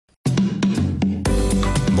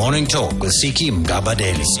Morning Talk with Siki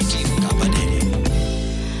Mgabadeli.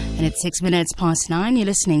 And it's 6 minutes past 9. You're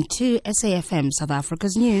listening to SAFM, South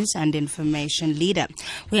Africa's news and information leader.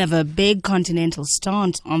 We have a big continental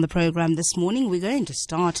start on the program this morning. We're going to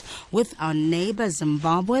start with our neighbor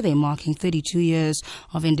Zimbabwe. They're marking 32 years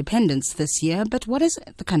of independence this year. But what has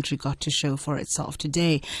the country got to show for itself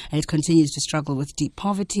today? And it continues to struggle with deep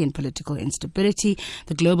poverty and political instability.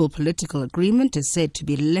 The global political agreement is said to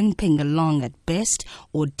be limping along at best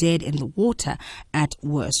or dead in the water at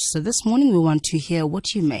worst. So this morning we want to hear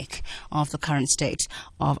what you make of the current state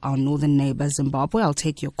of our northern neighbor Zimbabwe. I'll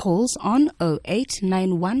take your calls on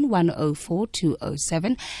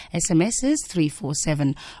 0891104207. SMS is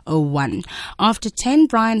 34701. After 10,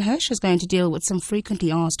 Brian Hirsch is going to deal with some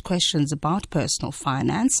frequently asked questions about personal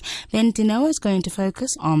finance. Then Dino is going to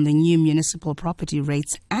focus on the new Municipal Property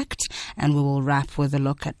Rates Act, and we will wrap with a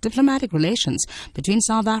look at diplomatic relations between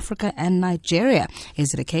South Africa and Nigeria.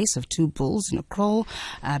 Is it a case of two bulls in a kraal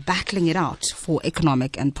battling it out for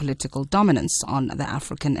economic and political dominance on the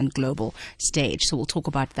African and global stage? So we'll talk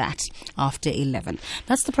about that after 11.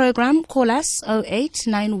 That's the program. Call us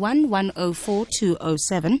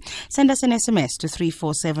 0891104207. Send us an SMS to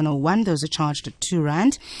 34701. Those are charged at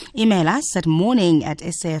R2. Email us at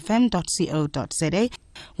morning@safm.co.za.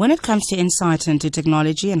 When it comes to insight into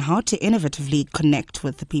technology and how to innovatively connect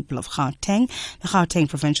with the people of Gauteng, the Gauteng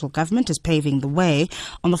provincial government is paving the way.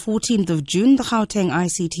 On the 14th of June, the Gauteng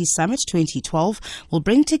ICT Summit 2012 will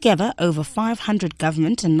bring together over 500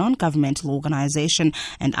 government and non-governmental organization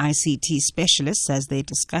and ICT specialists as they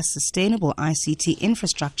discuss sustainable ICT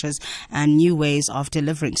infrastructures and new ways of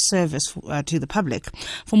delivering service to the public.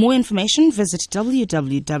 For more information, visit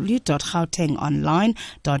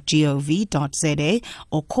www.gautengonline.gov.za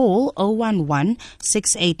or call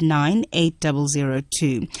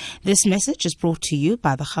 011-689-8002. This message is brought to you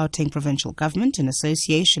by the Gauteng Provincial Government in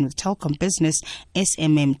association with Telkom Business,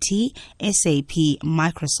 SMMT, SAP,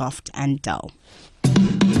 Microsoft and Dell.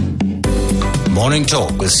 Morning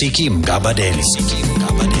Talk with Siki Mgabadeli.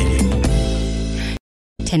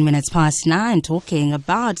 10 minutes past 9, talking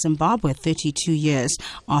about Zimbabwe 32 years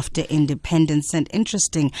after independence, and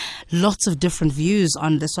interesting, lots of different views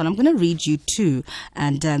on this one. I'm going to read you two,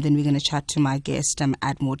 and then we're going to chat to my guest,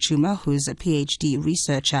 Admore Chuma, who's a PhD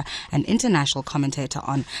researcher and international commentator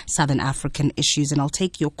on Southern African issues. And I'll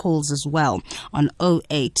take your calls as well on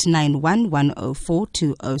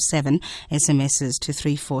 0891104207, SMSs to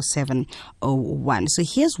 34701. So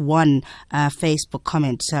here's one Facebook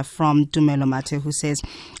comment from Dumelo Mate, who says,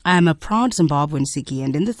 I am a proud Zimbabwean, Siki,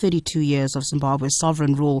 and in the 32 years of Zimbabwe's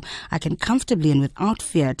sovereign rule, I can comfortably and without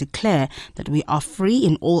fear declare that we are free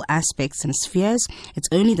in all aspects and spheres. It's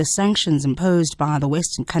only the sanctions imposed by the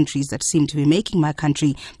Western countries that seem to be making my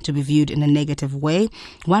country to be viewed in a negative way.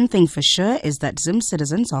 One thing for sure is that Zim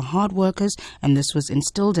citizens are hard workers, and this was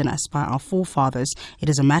instilled in us by our forefathers. It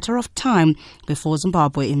is a matter of time before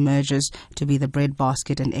Zimbabwe emerges to be the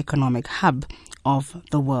breadbasket and economic hub of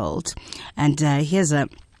the world. And here's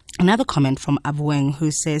another comment from Abueng, who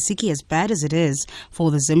says, Siki, as bad as it is for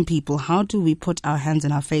the Zim people, how do we put our hands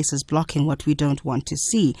in our faces blocking what we don't want to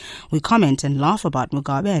see? We comment and laugh about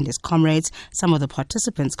Mugabe and his comrades, some of the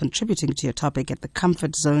participants contributing to your topic at the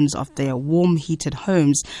comfort zones of their warm, heated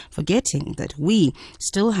homes, forgetting that we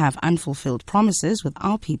still have unfulfilled promises with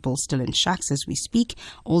our people still in shacks as we speak.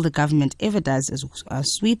 All the government ever does is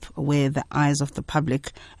sweep where the eyes of the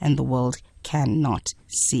public and the world cannot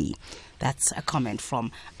see. That's a comment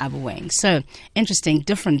from Abueng. So, interesting,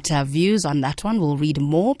 different views on that one. We'll read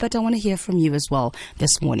more, but I want to hear from you as well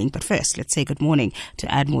this morning. But first, let's say good morning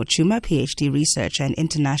to Admore Chuma, PhD researcher and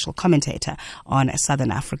international commentator on Southern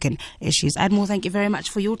African issues. Admore, thank you very much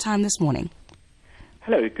for your time this morning.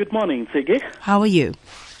 Hello, good morning, Sigi. How are you?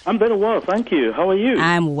 I'm very well, thank you. How are you?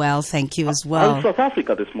 I'm well, thank you as well. I'm South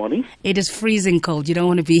Africa this morning. It is freezing cold. You don't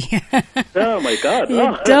want to be here. Oh, my God.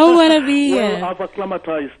 You don't want to be here. Well, I've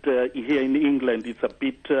acclimatized here in England. It's a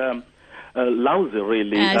bit lousy,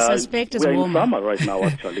 really. I suspect it's warmer. We're in warmer. summer right now,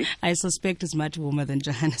 actually. I suspect it's much warmer than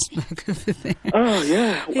Johannesburg over there. Oh,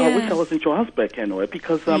 yeah. I wish I was in Johannesburg anyway,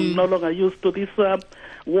 because I'm no longer used to this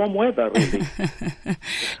warm weather, really.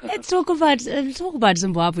 Let's talk about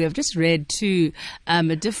Zimbabwe. I've just read two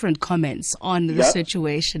different comments on the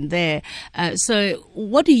situation there. So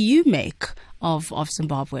what do you make of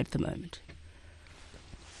Zimbabwe at the moment?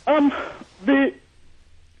 The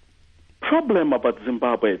problem about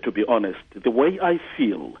Zimbabwe, to be honest, the way I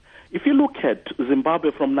feel, if you look at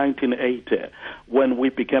Zimbabwe from 1980, when we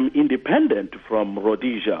became independent from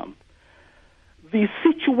Rhodesia, the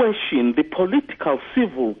situation, the political,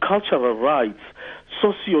 civil, cultural rights,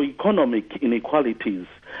 socio-economic inequalities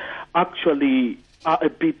actually are a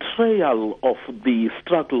betrayal of the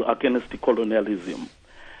struggle against colonialism.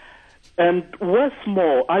 And what's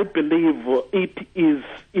more, I believe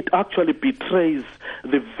it actually betrays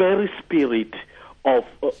the very spirit of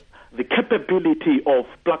the capability of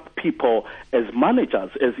black people as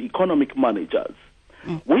managers, as economic managers.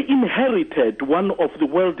 We inherited one of the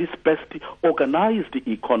world's best organized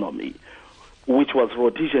economy, which was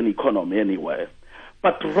Rhodesian economy anyway.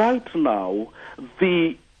 But right now,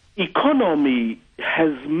 the economy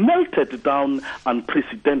has melted down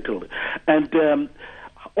unprecedentedly. And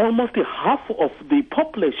almost half of the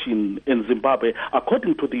population in Zimbabwe,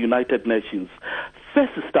 according to the United Nations, face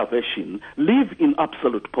starvation, live in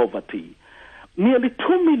absolute poverty. Nearly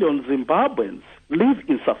 2 million Zimbabweans live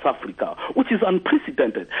in South Africa, which is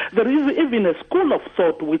unprecedented. There is even a school of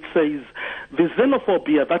thought which says the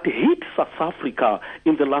xenophobia that hit South Africa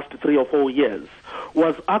in the last 3 or 4 years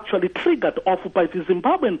was actually triggered off by the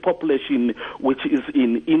Zimbabwean population, which is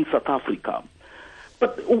in South Africa.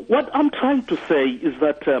 But what I'm trying to say is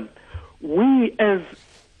that we as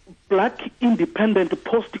black, independent,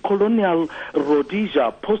 post-colonial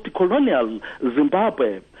Rhodesia, post-colonial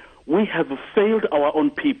Zimbabwe, we have failed our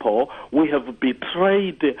own people. We have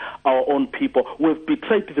betrayed our own people. We've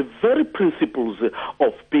betrayed the very principles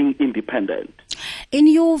of being independent. In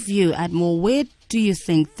your view, Admiral, where do you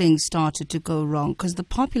think things started to go wrong? Because the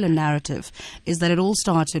popular narrative is that it all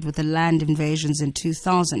started with the land invasions in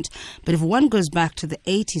 2000. But if one goes back to the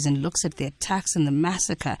 80s and looks at the attacks and the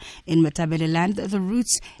massacre in Matabeleland, the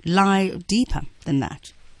roots lie deeper than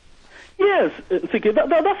that. Yes, Siki,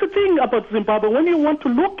 that's the thing about Zimbabwe. When you want to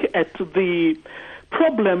look at the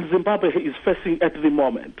problems Zimbabwe is facing at the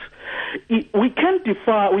moment, we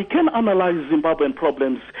can analyze Zimbabwean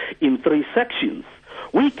problems in 3 sections.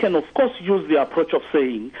 We can, of course, use the approach of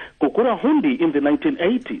saying Kukura Hundi in the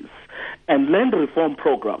 1980s and land reform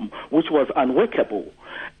program, which was unworkable.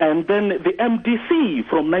 And then the MDC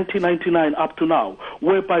from 1999 up to now,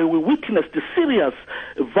 whereby we witnessed serious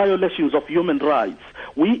violations of human rights.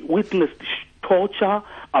 We witnessed torture,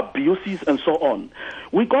 abuses, and so on.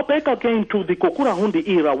 We go back again to the Kukura Hundi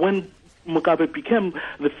era when Mugabe became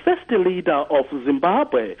the first leader of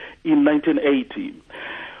Zimbabwe in 1980.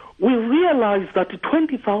 We realized that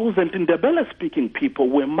 20,000 Ndebele-speaking people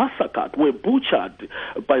were massacred, were butchered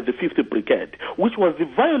by the 5th Brigade, which was the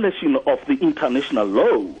violation of the international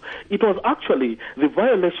law. It was actually the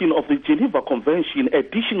violation of the Geneva Convention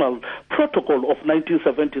Additional Protocol of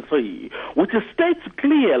 1973, which states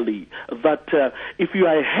clearly that if you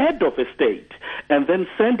are head of a state and then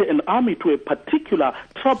send an army to a particular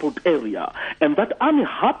troubled area, and that army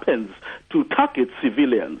happens to target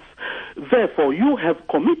civilians, therefore you have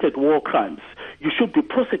committed war crimes. You should be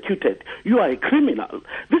prosecuted. You are a criminal.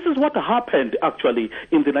 This is what happened actually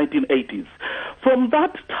in the 1980s. From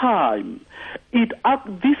that time,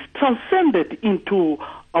 this transcended into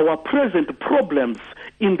our present problems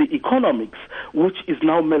in the economics, which is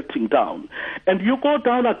now melting down. And you go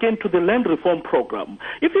down again to the land reform program.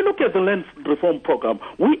 If you look at the land reform program,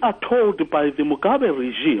 we are told by the Mugabe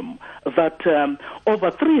regime that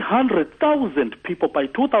over 300,000 people by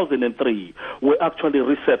 2003 were actually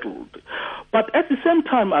resettled. But at the same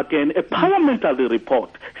time, again, a parliamentary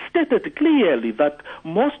report stated clearly that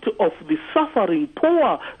most of the suffering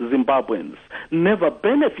poor Zimbabweans never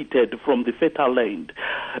benefited from the fertile land.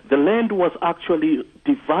 The land was actually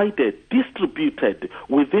divided, distributed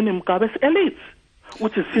within Mugabe's elites,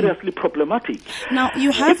 which is seriously problematic. Now,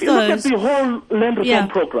 you have if you look at the whole land reform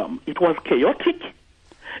program, it was chaotic,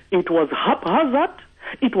 it was haphazard,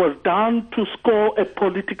 it was done to score a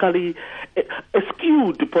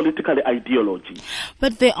skewed political ideology.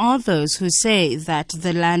 But there are those who say that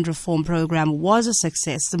the land reform program was a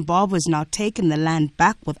success. Zimbabwe has now taken the land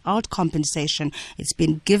back without compensation. It's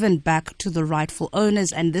been given back to the rightful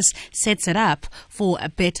owners, and this sets it up for a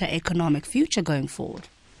better economic future going forward.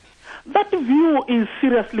 That view is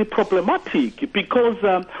seriously problematic because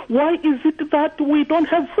why is it that we don't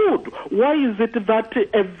have food? Why is it that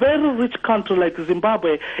a very rich country like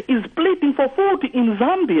Zimbabwe is pleading for food in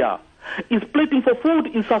Zambia, is pleading for food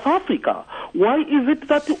in South Africa? Why is it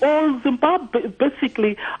that all Zimbabwe,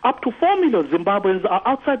 basically up to 4 million Zimbabweans are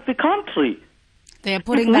outside the country? They are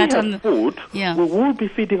putting that on the food. Yeah. We will be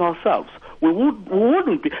feeding ourselves. We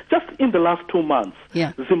wouldn't be. Just in the last 2 months,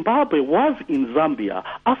 Zimbabwe was in Zambia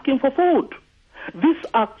asking for food. This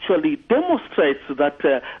actually demonstrates that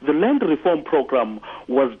the land reform program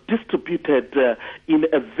was distributed in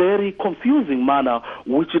a very confusing manner,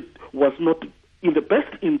 which was not in the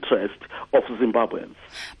best interest of Zimbabweans.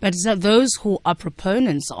 But those who are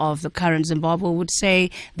proponents of the current Zimbabwe would say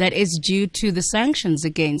that it's due to the sanctions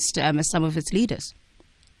against some of its leaders.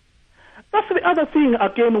 That's the other thing,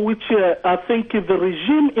 again, which I think the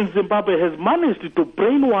regime in Zimbabwe has managed to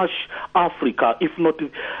brainwash Africa, if not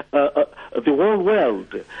the whole world.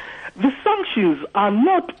 The sanctions are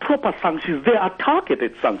not proper sanctions. They are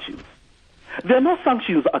targeted sanctions. There are no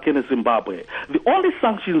sanctions against Zimbabwe. The only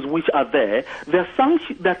sanctions which are there, they're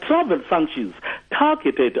travel sanctions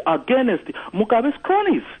targeted against Mugabe's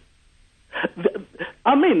cronies.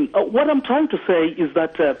 What I'm trying to say is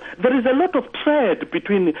that there is a lot of trade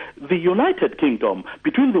between the United Kingdom,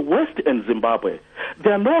 between the West and Zimbabwe.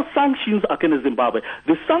 There are no sanctions against Zimbabwe.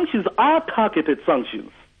 The sanctions are targeted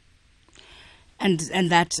sanctions. And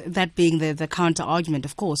that being the counter argument,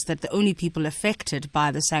 of course, that the only people affected by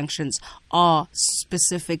the sanctions are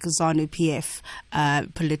specific ZANU-PF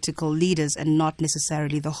political leaders and not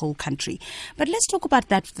necessarily the whole country. But let's talk about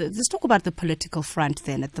that. Let's talk about the political front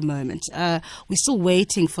then at the moment. We're still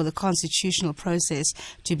waiting for the constitutional process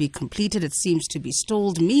to be completed. It seems to be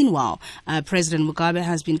stalled. Meanwhile, President Mugabe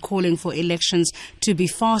has been calling for elections to be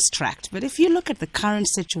fast-tracked. But if you look at the current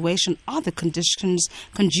situation, are the conditions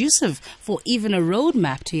conducive for even a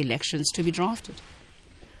roadmap to elections to be drafted?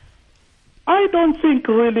 I don't think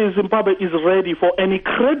really Zimbabwe is ready for any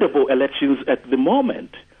credible elections at the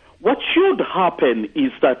moment. What should happen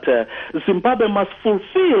is that Zimbabwe must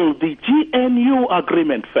fulfill the GNU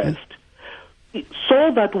agreement first,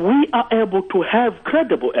 so that we are able to have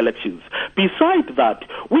credible elections. Besides that,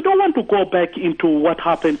 we don't want to go back into what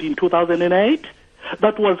happened in 2008.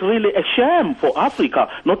 That was really a shame for Africa,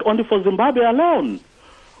 not only for Zimbabwe alone.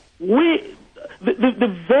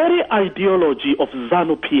 The very ideology of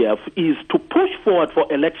ZANU-PF is to push forward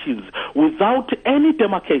for elections without any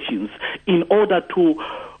demarcations in order to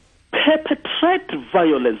perpetrate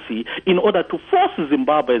violence, in order to force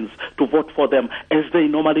Zimbabweans to vote for them as they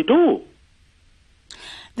normally do.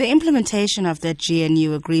 The implementation of that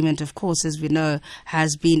GNU agreement, of course, as we know,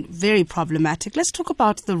 has been very problematic. Let's talk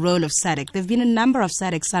about the role of SADC. There have been a number of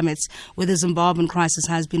SADC summits where the Zimbabwean crisis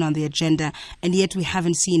has been on the agenda, and yet we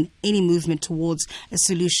haven't seen any movement towards a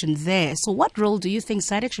solution there. So what role do you think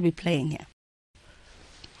SADC should be playing here?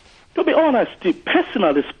 To be honest,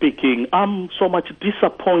 personally speaking, I'm so much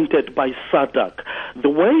disappointed by SADC. The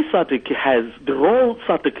way the role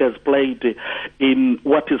SADC has played in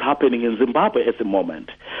what is happening in Zimbabwe at the moment.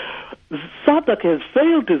 SADC has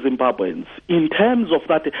failed the Zimbabweans in terms of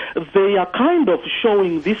that they are kind of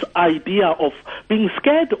showing this idea of being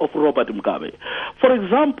scared of Robert Mugabe. For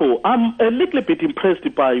example, I'm a little bit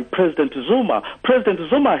impressed by President Zuma. President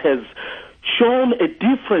Zuma has shown a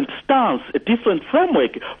different stance, a different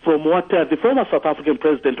framework from what the former South African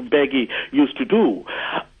President Mbeki used to do.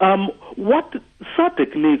 What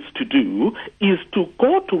SADC needs to do is to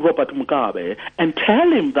go to Robert Mugabe and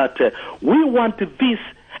tell him that we want this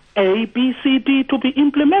A, B, C, D to be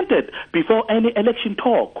implemented before any election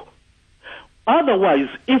talk. Otherwise,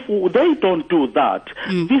 if they don't do that,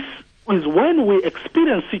 this is when we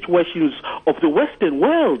experience situations of the Western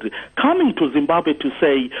world coming to Zimbabwe to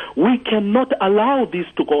say we cannot allow this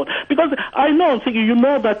to go on. Because I know, you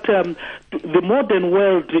know that the modern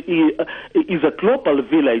world is a global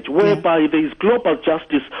village whereby there is global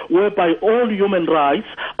justice, whereby all human rights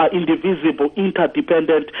are indivisible,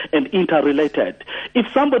 interdependent, and interrelated.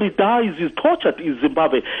 If somebody dies, is tortured in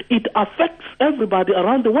Zimbabwe, it affects everybody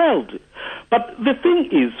around the world. But the thing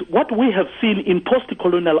is, what we have seen in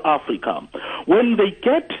post-colonial Africa, when they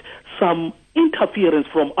get some interference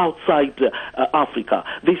from outside Africa,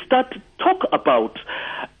 they start to talk about,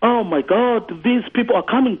 oh my God, these people are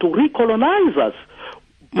coming to recolonize us,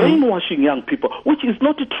 brainwashing young people, which is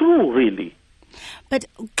not true, really. But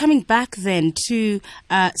coming back then to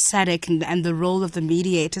SADC and the role of the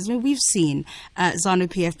mediators, I mean, we've seen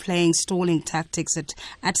ZANU-PF playing stalling tactics at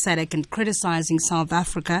SADC and criticizing South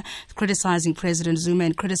Africa, criticizing President Zuma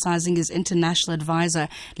and criticizing his international advisor,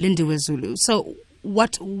 Lindiwe Zulu. So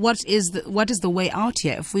what is the way out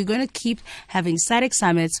here? If we're going to keep having SADC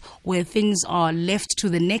summits where things are left to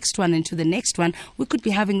the next one and to the next one, we could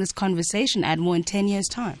be having this conversation at more in 10 years'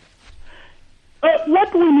 time.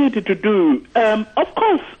 What we needed to do, of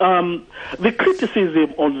course, the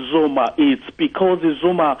criticism on Zuma is because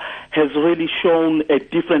Zuma has really shown a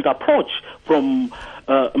different approach from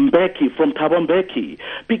Mbeki, from Thabo Mbeki,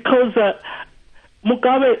 because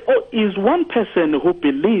Mugabe is one person who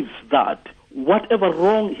believes that whatever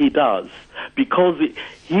wrong he does, because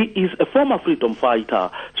he is a former freedom fighter,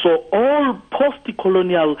 so all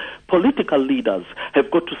post-colonial political leaders have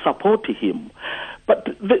got to support him. But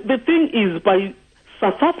the thing is, by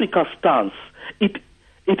South Africa's stance, it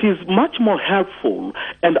it is much more helpful,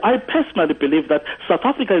 and I personally believe that South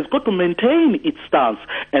Africa has got to maintain its stance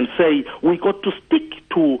and say we got to stick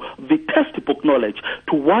to the textbook knowledge,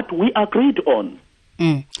 to what we agreed on.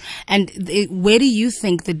 And where do you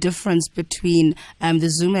think the difference between the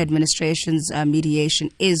Zuma administration's mediation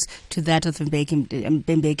is to that of the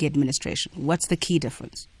Mbeki administration? What's the key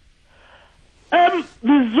difference? The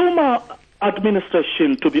Zuma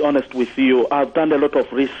administration, to be honest with you, I've done a lot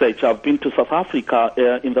of research. I've been to South Africa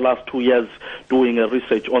in the last 2 years doing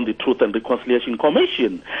research on the Truth and Reconciliation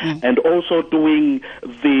Commission, and also doing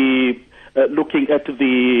looking at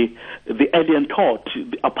the alien tort,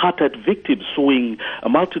 the apartheid victims suing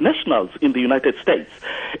multinationals in the United States.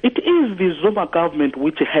 It is the Zuma government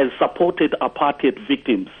which has supported apartheid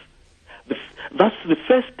victims. That's the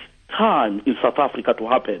first time in South Africa to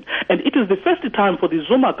happen. And it is the first time for the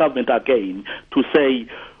Zuma government again to say,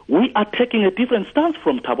 we are taking a different stance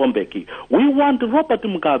from Thabo Mbeki. We want Robert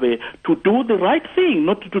Mugabe to do the right thing,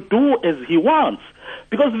 not to do as he wants.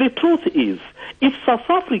 Because the truth is, if South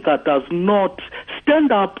Africa does not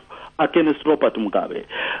stand up against Robert Mugabe,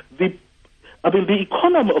 the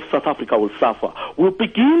economy of South Africa will suffer. We'll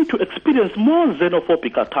begin to experience more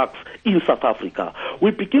xenophobic attacks in South Africa.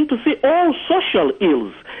 We begin to see all social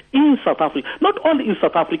ills in South Africa. Not only in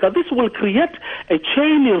South Africa, this will create a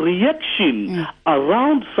chain reaction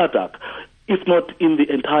around SADC, if not in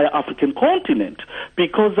the entire African continent.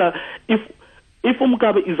 Because if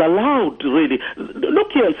Mugabe is allowed, really,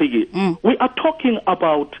 look here and see, we are talking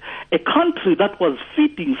about a country that was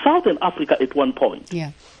feeding Southern Africa at one point.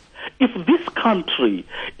 Yeah. If this country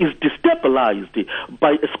is destabilized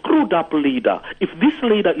by a screwed-up leader, if this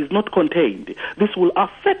leader is not contained, this will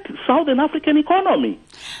affect Southern African economy.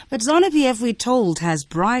 But ZANU-PF, we're told, has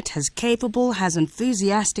bright, has capable, has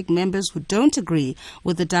enthusiastic members who don't agree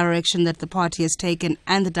with the direction that the party has taken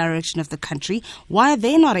and the direction of the country. Why are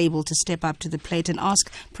they not able to step up to the plate and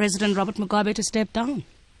ask President Robert Mugabe to step down?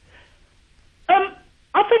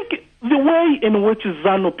 I think the way in which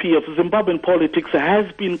ZANU-PF, Zimbabwean politics,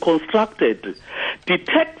 has been constructed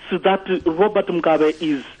detects that Robert Mugabe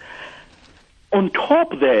is on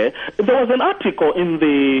top there. There was an article in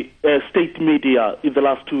the state media in the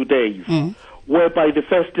last 2 days whereby the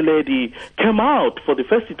First Lady came out for the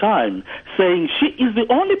first time saying she is the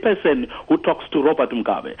only person who talks to Robert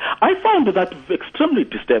Mugabe. I found that extremely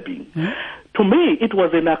disturbing. To me, it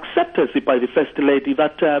was an acceptance by the First Lady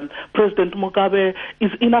that President Mugabe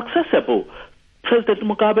is inaccessible. President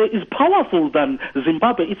Mugabe is powerful than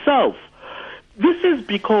Zimbabwe itself. This is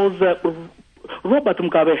because Robert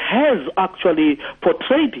Mugabe has actually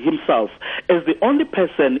portrayed himself as the only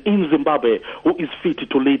person in Zimbabwe who is fit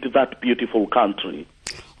to lead that beautiful country.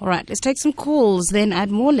 All right, let's take some calls, then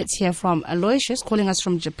add more. Let's hear from Aloysius, calling us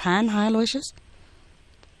from Japan. Hi, Aloysius.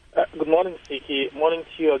 Good morning, Siki. Morning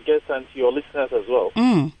to your guests and to your listeners as well.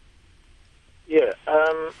 Yeah,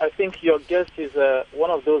 I think your guest is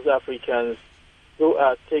one of those Africans who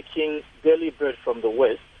are taking daily bread from the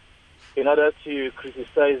West in order to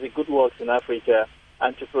criticize the good works in Africa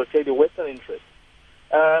and to protect the Western interests.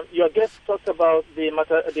 Your guest talked about the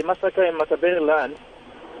massacre in Matabeleland.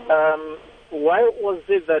 Why was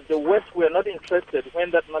it that the West were not interested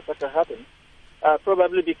when that massacre happened?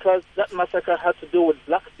 Probably because that massacre had to do with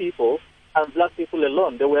black people and black people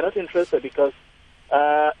alone. They were not interested because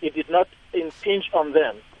it did not impinge on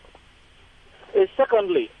them.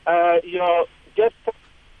 Secondly, your guest,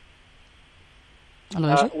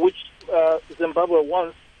 which Zimbabwe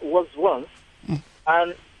was once,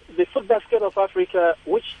 and the food basket of Africa,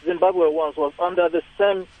 which Zimbabwe once was under the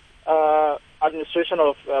same administration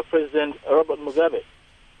of President Robert Mugabe.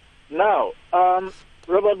 Now,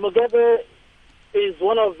 Robert Mugabe is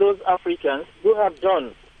one of those Africans who have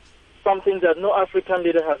done something that no African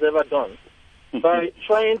leader has ever done by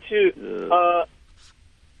trying to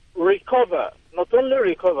recover, not only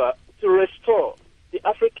recover, to restore the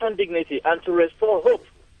African dignity and to restore hope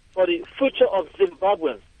for the future of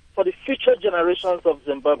Zimbabweans, for the future generations of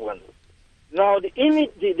Zimbabweans. Now,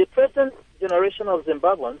 the present generation of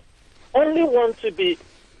Zimbabweans only want to be,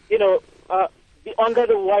 be under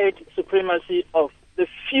the white supremacy of the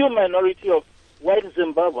few minority of white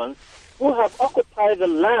Zimbabweans who have occupied the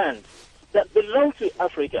land that belong to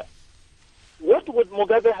Africa. What would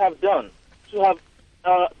Mugabe have done to have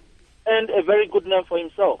earned a very good name for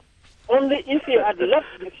himself? Only if he had left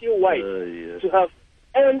the few whites to have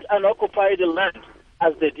earned and occupied the land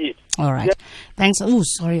as they did. All right. Thanks. Oh,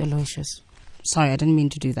 sorry, Aloysius. Sorry, I didn't mean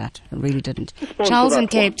to do that. I really didn't. Charles in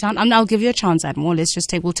Cape Town. I'll give you a chance, Admiral.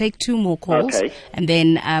 We'll take 2 more calls. Okay. And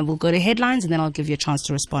then we'll go to headlines, and then I'll give you a chance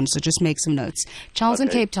to respond. So just make some notes. Charles in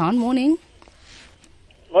Cape Town, morning.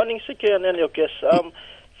 Morning, Siki, and then your guests.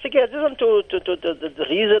 Siki, I just want to the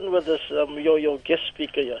reason with this your guest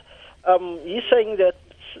speaker here. He's saying that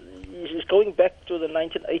he's going back to the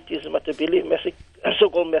 1980s Matabele massacre,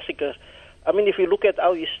 so-called massacre. I mean, if you look at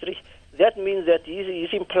our history, that means that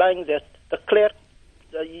he's implying that the clerk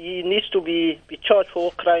he needs to be charged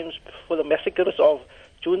for crimes for the massacres of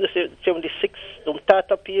June the 76, the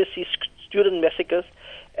Umtata PSC student massacres,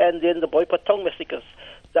 and then the Boipatong massacres.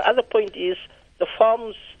 The other point is the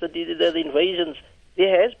farms, the invasions.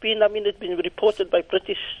 There has been, I mean, it's been reported by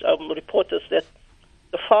British reporters that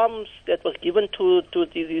the farms that was given to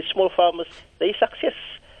the small farmers, they success.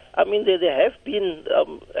 I mean, they have been,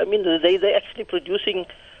 they're actually producing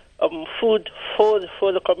food for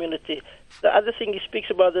the community. The other thing he speaks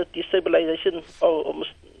about the destabilization of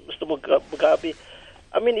Mr. Mugabe.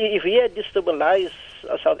 I mean, if he had destabilized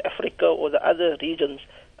South Africa or the other regions,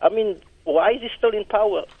 I mean, why is he still in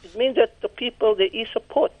power? It means that the people, there is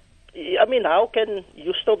support. I mean, how can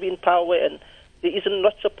you still be in power and there is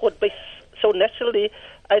not support base? So naturally,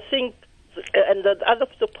 I think, and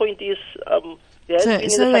the point is, there has been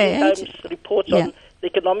in the Times reports on the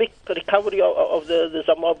economic recovery of the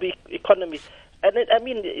Zimbabwe economy. And I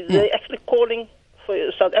mean, they're actually calling for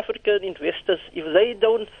South African investors. If they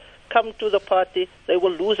don't come to the party, they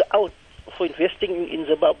will lose out for investing in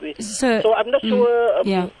Zimbabwe. So I'm not sure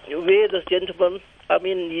where this gentleman, I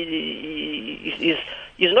mean,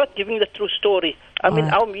 he's not giving the true story. I mean,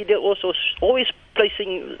 our media also always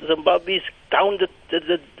placing Zimbabwe's down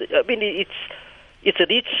I mean, it's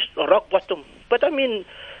reached rock bottom. But I mean,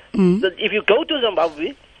 if you go to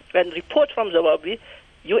Zimbabwe and report from Zimbabwe,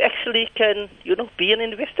 you actually can, be an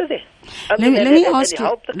investor there. I mean, let me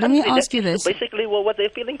ask you this. Basically, what they're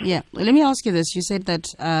feeling. Yeah, let me ask you this. You said that,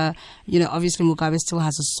 obviously Mugabe still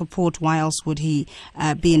has a support. Why else would he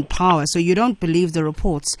be in power? So you don't believe the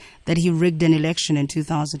reports that he rigged an election in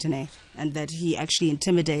 2008 and that he actually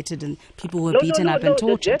intimidated and people were beaten up and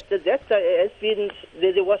tortured? That has been,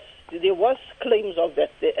 there was claims of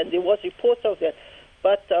that, and there was reports of that.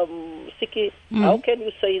 But, Siki, how can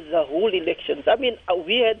you say the whole elections? I mean,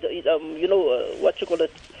 we had,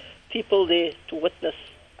 people there to witness.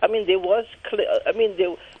 I mean, there was,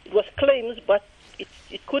 it was claims, but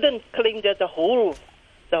it couldn't claim that the whole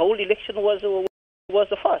election was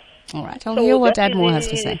a farce. All right, I'll hear what Admiral has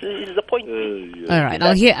to say. Is the point. All right,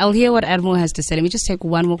 I'll hear what Admiral has to say. Let me just take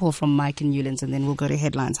one more call from Mike in Newlands, and then we'll go to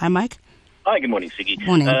headlines. Hi, Mike. Hi, good morning, Siggy.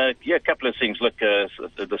 Morning. A couple of things. Look,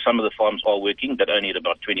 some of the farms are working, but only at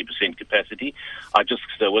about 20% capacity. I just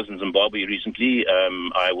was in Zimbabwe recently.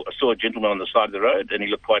 I saw a gentleman on the side of the road, and he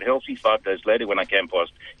looked quite healthy. 5 days later, when I came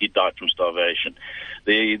past, he died from starvation.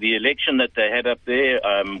 The election that they had up there,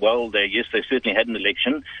 they certainly had an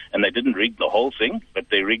election, and they didn't rig the whole thing, but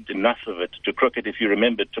they rigged enough of it to crook it. If you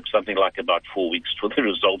remember, it took something like about 4 weeks for the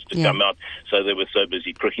results to come out, so they were so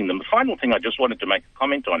busy crooking them. The final thing I just wanted to make a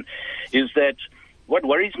comment on is that what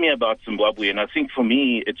worries me about Zimbabwe, and I think for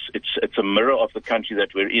me it's a mirror of the country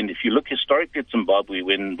that we're in. If you look historically at Zimbabwe,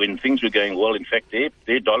 when things were going well, in fact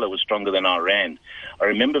their dollar was stronger than our rand. I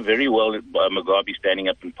remember very well Mugabe standing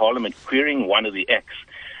up in Parliament querying one of the acts,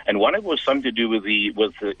 and one of it was something to do with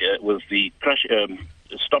the crush.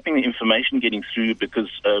 Stopping the information getting through, because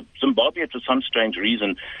Zimbabwe, for some strange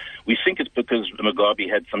reason, we think it's because Mugabe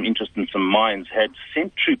had some interest in some mines, had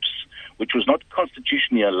sent troops, which was not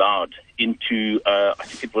constitutionally allowed, into, I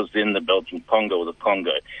think it was then the Belgian Congo or the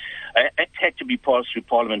Congo. It had to be passed through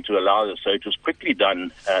Parliament to allow this, so it was quickly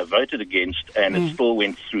done, voted against, and it still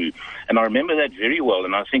went through. And I remember that very well,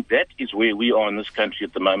 and I think that is where we are in this country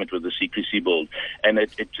at the moment with the secrecy bill. And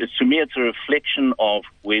to me, it's a reflection of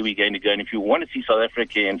where we're going to go. And if you want to see South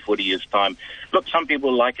Africa in 40 years' time, look, some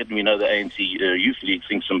people like it, and we know the ANC Youth League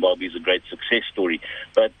thinks Zimbabwe is a great success story.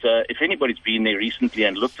 But if anybody's been there recently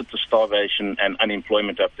and looked at the starvation and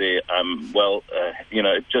unemployment up there,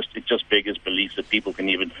 it just beggars belief that people can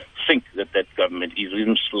even think that government is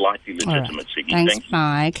even slightly legitimate. Right. Thanks,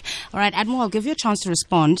 Mike. All right, Admiral, I'll give you a chance to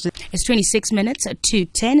respond. It's 26 minutes to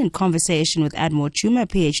 10 in conversation with Admiral Chuma,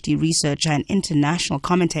 PhD researcher and international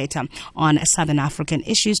commentator on Southern African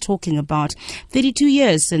issues, talking about 32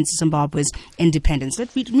 years since Zimbabwe's independence.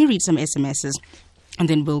 Let me read some SMSs. And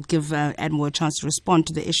then we'll give Admiral a chance to respond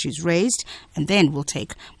to the issues raised, and then we'll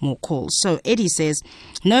take more calls. So Eddie says,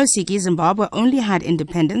 no, Siki, Zimbabwe only had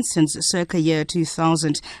independence since circa year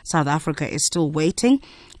 2000. South Africa is still waiting.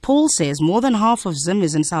 Paul says, more than half of Zim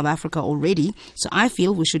is in South Africa already, so I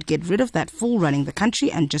feel we should get rid of that fool running the country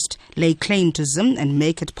and just lay claim to Zim and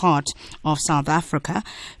make it part of South Africa.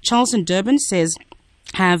 Charles in Durban says,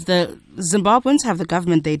 have the Zimbabweans have the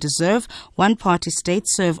government they deserve. One-party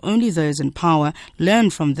states serve only those in power. Learn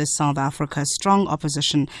from this, South Africa. Strong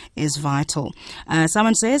opposition is vital.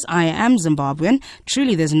 Someone says, I am Zimbabwean.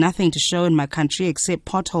 Truly, there's nothing to show in my country except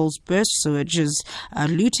potholes, burst sewages,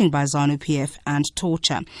 looting by ZANU-PF, and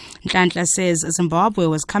torture. Nhlanhla says, Zimbabwe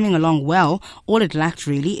was coming along well. All it lacked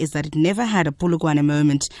really is that it never had a Polokwane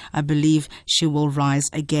moment. I believe she will rise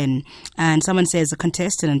again. And someone says, a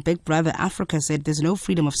contestant in Big Brother Africa said, there's no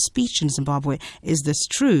freedom of speech in Zimbabwe. Is this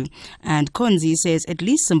true? And Konzi says, at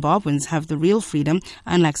least Zimbabweans have the real freedom,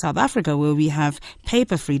 unlike South Africa where we have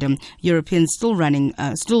paper freedom. Europeans still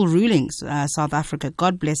ruling South Africa.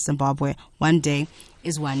 God bless Zimbabwe. One day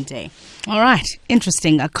is one day. All right.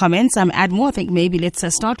 Interesting comments. Add more. I think maybe let's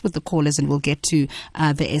start with the callers and we'll get to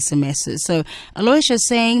the SMSs. So Aloysia is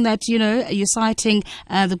saying that, you're citing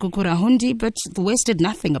the Gukurahundi, but the West did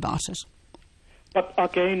nothing about it. But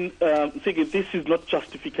again, Ziggy, this is not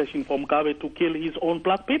justification for Mugabe to kill his own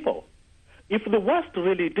black people. If the West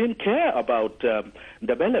really didn't care about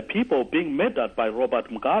Ndebele people being murdered by Robert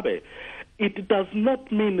Mugabe, it does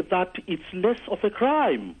not mean that it's less of a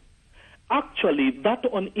crime. Actually, that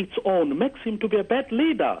on its own makes him to be a bad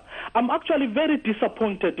leader. I'm actually very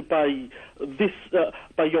disappointed by this,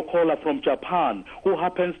 by your caller from Japan, who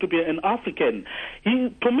happens to be an African.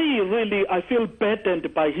 To me, really, I feel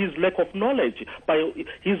burdened by his lack of knowledge, by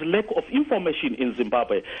his lack of information in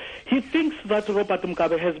Zimbabwe. He thinks that Robert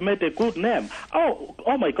Mugabe has made a good name.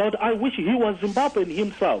 Oh my God, I wish he was Zimbabwean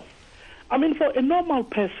himself. I mean, for a normal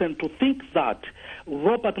person to think that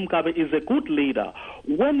Robert Mugabe is a good leader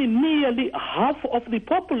when nearly half of the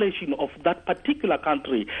population of that particular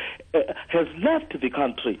country has left the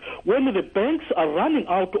country, when the banks are running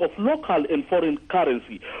out of local and foreign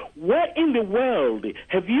currency. Where in the world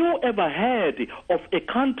have you ever heard of a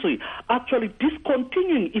country actually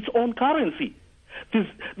discontinuing its own currency?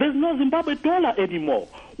 There's no Zimbabwe dollar anymore.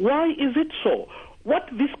 Why is it so? What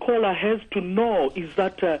this caller has to know is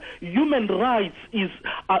that human rights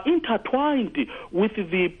are intertwined with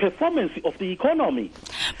the performance of the economy.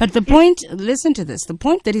 But the point, listen to this, the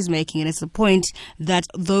point that he's making, and it's the point that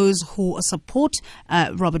those who support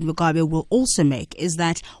Robert Mugabe will also make, is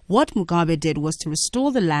that what Mugabe did was to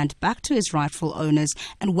restore the land back to its rightful owners,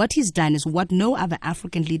 and what he's done is what no other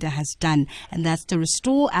African leader has done, and that's to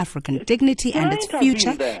restore African dignity and its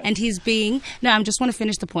future. And he's being, I just want to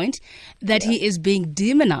finish the point, that he is being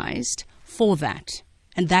demonized for that.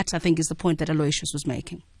 And that, I think, is the point that Aloysius was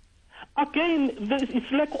making. Again,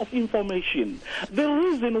 it's lack of information. The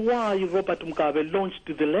reason why Robert Mugabe launched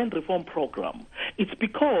the land reform program, it's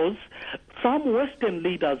because some Western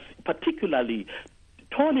leaders, particularly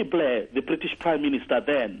Tony Blair, the British Prime Minister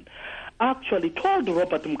then, actually told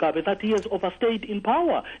Robert Mugabe that he has overstayed in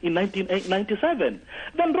power in 1997.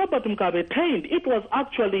 Then Robert Mugabe claimed it was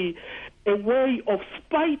actually a way of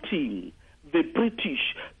spiting the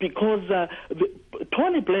British, because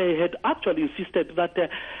Tony Blair had actually insisted that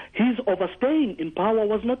his overstaying in power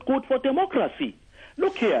was not good for democracy.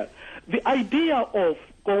 Look here, the idea of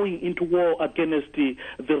going into war against the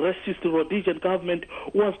racist Rhodesian government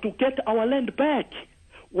was to get our land back,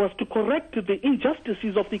 was to correct the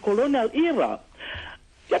injustices of the colonial era.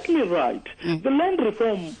 Get me right, the land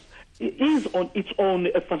reform is on its own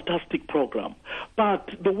a fantastic program.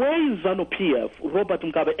 But the way ZANU-PF, Robert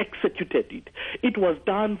Mugabe, executed it, it was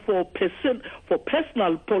done for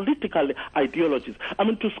personal political ideologies. I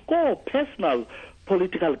mean, to score personal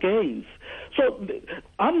political gains. So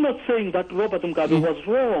I'm not saying that Robert Mugabe was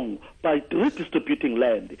wrong by redistributing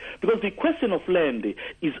land, because the question of land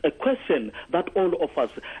is a question that all of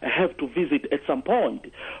us have to visit at some point.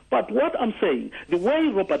 But what I'm saying, the way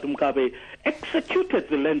Robert Mugabe executed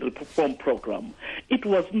the land reform program, it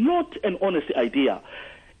was not an honest idea.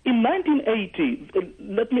 In 1980,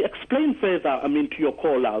 let me explain further, to your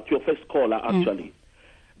caller, to your first caller, actually.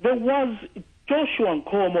 There was Joshua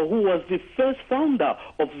Nkomo, who was the first founder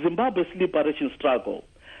of Zimbabwe's liberation struggle.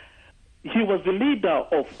 He was the leader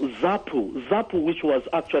of ZAPU, which was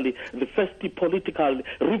actually the first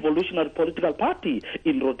revolutionary political party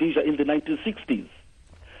in Rhodesia in the 1960s.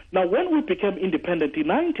 Now, when we became independent in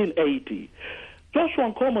 1980,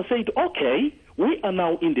 Joshua Nkomo said, okay, we are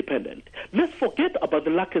now independent. Let's forget about the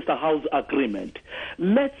Lancaster House Agreement.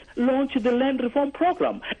 Let's launch the land reform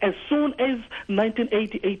program. As soon as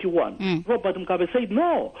 1980-81, Robert Mugabe said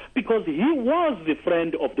no, because he was the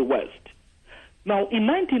friend of the West. Now, in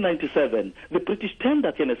 1997, the British turned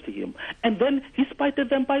against him, and then he spited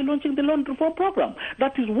them by launching the Land Reform Program.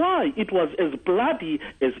 That is why it was as bloody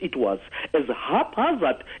as it was, as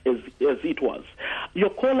haphazard as it was. Your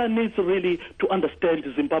caller needs really to understand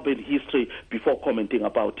Zimbabwean history before commenting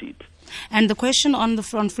about it. And the question on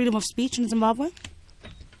freedom of speech in Zimbabwe?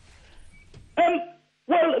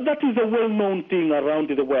 Well, that is a well-known thing around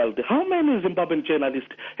the world. How many Zimbabwean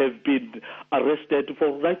journalists have been arrested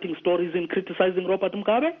for writing stories and criticizing Robert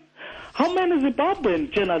Mugabe? How many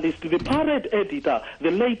Zimbabwean journalists, the Parade editor,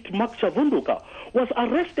 the late Mark Chavunduka, was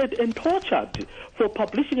arrested and tortured for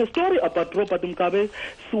publishing a story about Robert Mugabe's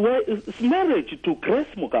marriage to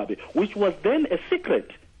Grace Mugabe, which was then a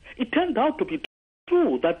secret. It turned out to be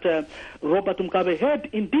true that Robert Mugabe had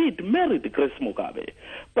indeed married Grace Mugabe.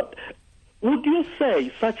 But would you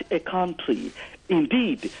say such a country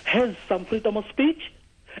indeed has some freedom of speech?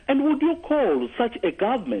 And would you call such a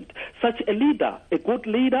government, such a leader, a good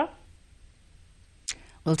leader?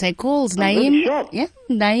 We'll take calls. Naeem, yeah,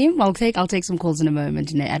 Naeem, I'll take some calls in a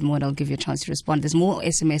moment. And Admiral, I'll give you a chance to respond. There's more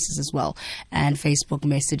SMSs as well and Facebook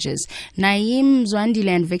messages. Naeem, Zwandile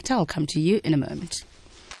and Victor, I'll come to you in a moment.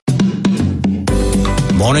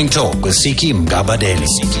 Morning Talk with Siki Mgabadeli.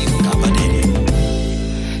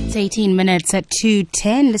 It's 18 minutes at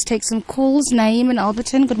 2:10. Let's take some calls. Naeem and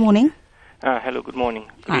Alberton, good morning. Hello, good morning.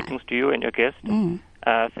 Greetings to you and your guest.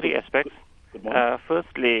 Three aspects.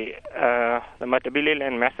 Firstly, the Matabele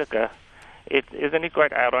land massacre. Isn't it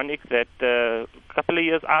quite ironic that a couple of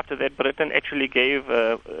years after that, Britain actually gave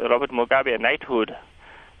Robert Mugabe a knighthood?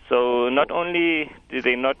 So not only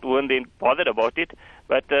weren't they bothered about it,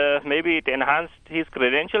 but maybe it enhanced his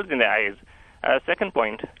credentials in their eyes. Second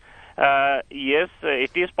point. Yes,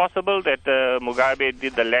 it is possible that Mugabe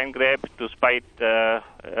did the land grab to spite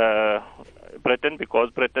Britain because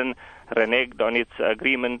Britain reneged on its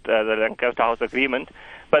agreement, the Lancaster House Agreement.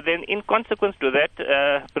 But then in consequence to that,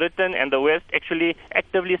 Britain and the West actually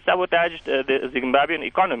actively sabotaged the Zimbabwean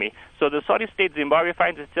economy. So the sorry state Zimbabwe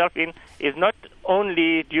finds itself in is not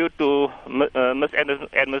only due to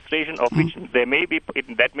misadministration, of which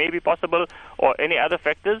that may be possible, or any other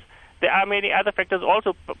factors. There are many other factors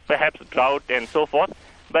also, perhaps drought and so forth.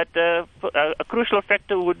 But a crucial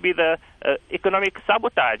factor would be the economic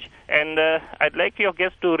sabotage. And I'd like your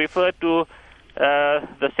guest to refer to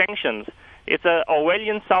the sanctions. It's an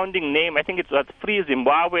Orwellian-sounding name. I think it's a Free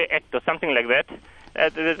Zimbabwe Act or something like that.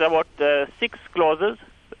 There's about 6 clauses.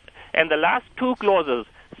 And the last 2 clauses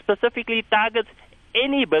specifically targets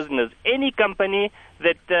any business, any company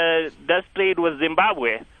that does trade with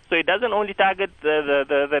Zimbabwe. So it doesn't only target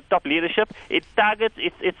the top leadership. It targets.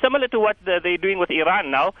 It's similar to what they're doing with Iran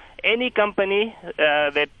now. Any company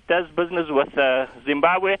that does business with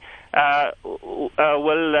Zimbabwe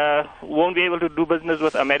won't be able to do business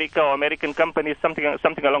with America or American companies,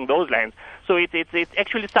 something along those lines. So it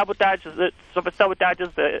actually sabotages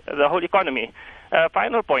the whole economy.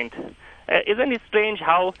 Final point. Isn't it strange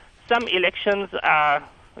how some elections are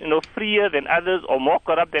freer than others or more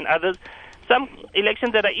corrupt than others? Some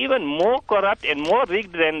elections that are even more corrupt and more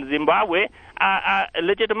rigged than Zimbabwe are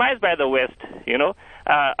legitimized by the West.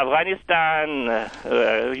 Afghanistan,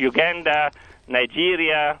 Uganda,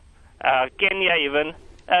 Nigeria, Kenya even.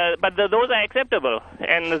 But those are acceptable.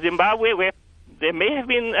 And Zimbabwe, where there may have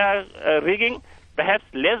been rigging, perhaps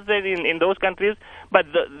less than in those countries, but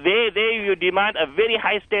there you demand a very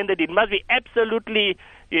high standard. It must be absolutely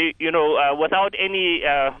without any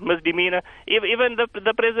misdemeanor. Even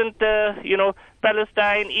the present,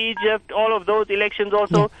 Palestine, Egypt, all of those elections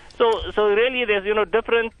also. So really there's,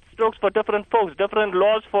 different strokes for different folks, different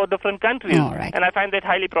laws for different countries. All right. And I find that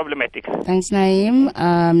highly problematic. Thanks, Naeem.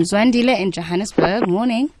 Zwandile in Johannesburg,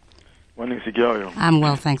 morning. Morning, Sikiayo. I'm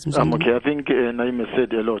well, thanks, Mr. I'm okay. I think Naeem has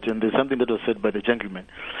said a lot, and there's something that was said by the gentleman.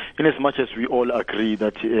 In as much as we all agree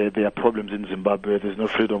that there are problems in Zimbabwe, there's no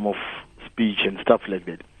freedom of speech and stuff like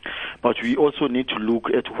that. But we also need to look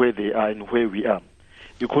at where they are and where we are.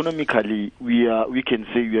 Economically, we can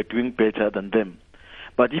say we are doing better than them.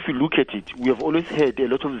 But if you look at it, we have always had a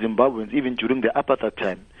lot of Zimbabweans, even during the apartheid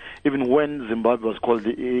time, even when Zimbabwe was called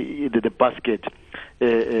the basket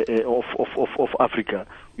of Africa,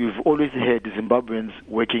 we've always had Zimbabweans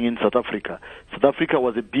working in South Africa. South Africa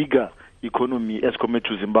was a bigger economy as compared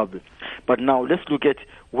to Zimbabwe. But now let's look at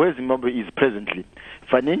where Zimbabwe is presently.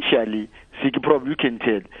 Financially, Siki, probably you can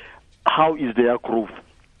tell how is their growth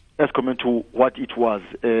as compared to what it was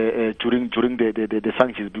during the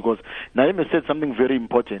sanctions, because Naeem said something very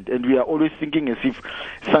important, and we are always thinking as if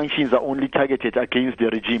sanctions are only targeted against the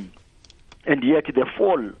regime, and yet the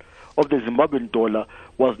fall of the Zimbabwean dollar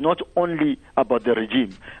was not only about the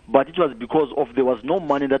regime, but it was because of there was no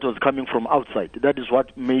money that was coming from outside. That is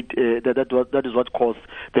what made that is what caused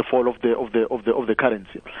the fall of the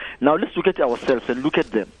currency. Now let's look at ourselves and look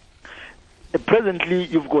at them. Presently,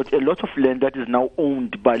 you've got a lot of land that is now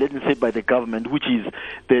owned by, let me say, by the government, which is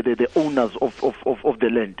the owners of the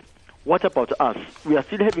land. What about us? We are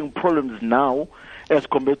still having problems now as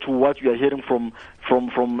compared to what we are hearing from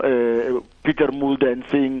Peter Mulder and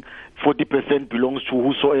saying 40% belongs to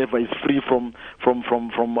whosoever is free from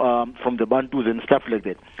the Bantus and stuff like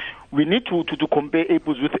that. We need to compare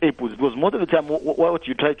apples with apples, because most of the time what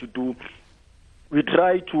you try to do, we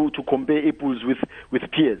try to compare apples with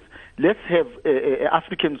pears. Let's have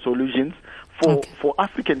African solutions for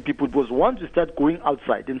African people, because once we start going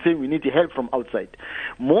outside and saying we need help from outside,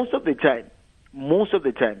 most of the time, most of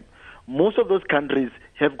those countries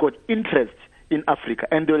have got interest in Africa,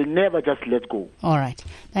 and they will never just let go. All right.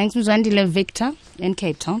 Thanks, Mzwandile. Victor in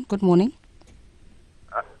Cape Town. Good morning.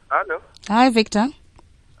 Hello. Hi, Victor.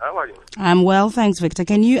 How are you? I'm well, thanks, Victor.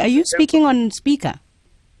 Are you speaking on speaker?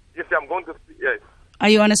 Yes, I'm going to speak. Yes. Are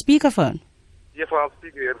you on a speakerphone? Yes, I'm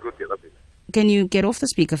speaking. Good. Can you get off the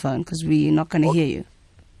speakerphone, because we're not going to hear you?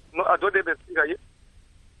 No, I don't have a speaker yet.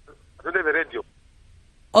 I don't have a radio.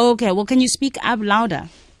 Okay, well, can you speak up louder?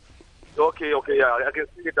 Okay, yeah, I can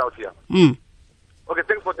speak it out here. Okay,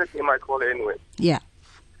 thanks for taking my call anyway. Yeah.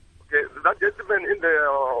 Okay, that gentleman in the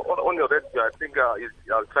on your radio, I think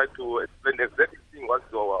I'll try to explain the exact thing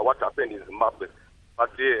what happened in Zimbabwe.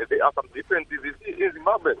 But there are some differences. You see, in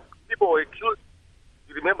Zimbabwe, people were killed.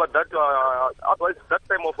 You remember that otherwise that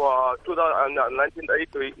time of 2019,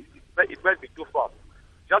 it might be too far.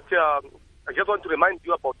 I just want to remind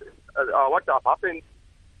you about what happened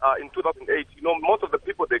in 2008. You know, most of the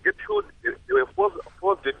people, they get killed. They were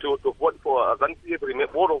forced to vote for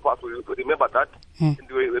ZANU-PF. All of us will remember that. And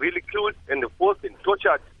they were really killed and forced and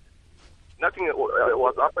tortured. Nothing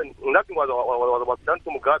was happened. Nothing was done to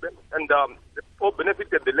Mugabe. And the people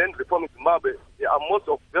benefited the land reform in Zimbabwe. They are most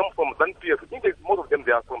of them from ZANU-PF. In fact, most of them,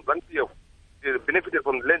 they are from ZANU-PF. They benefited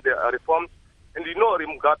from the land reform. And you know,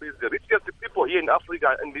 Mugabe is the richest people here in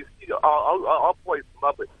Africa, and this our poor is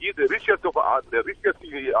Zimbabwe. He is the richest of the richest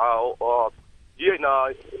here in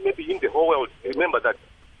maybe in the whole world. Remember that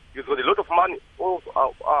he's got a lot of money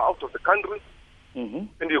out of the country, and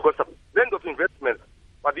you've got some land of investments.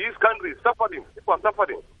 But this country is suffering. People are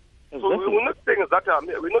suffering. So we're not saying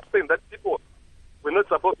that people were not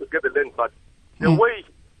supposed to get the land, but the way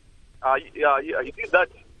he did that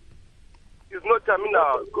is not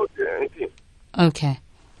good thing. Okay.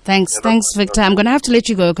 Thanks, Victor. I'm going to have to let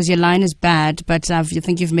you go because your line is bad, but I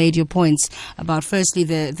think you've made your points about, firstly,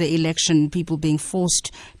 the election, people being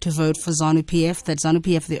forced to vote for ZANU-PF, that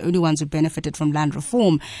ZANU-PF are the only ones who benefited from land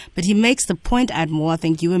reform. But he makes the point, Admiral, I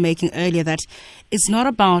think you were making earlier, that it's not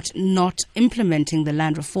about not implementing the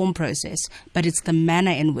land reform process, but it's the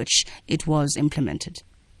manner in which it was implemented.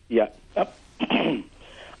 Yeah.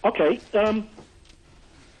 Okay.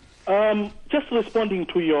 Just responding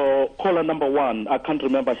to your caller number one, I can't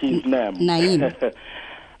remember his name. Naim.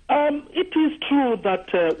 It is true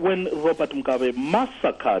that when Robert Mugabe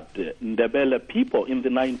massacred Ndebele people in the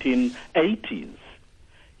 1980s,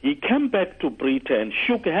 he came back to Britain,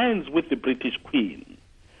 shook hands with the British Queen,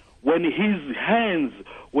 when his hands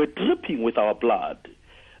were dripping with our blood.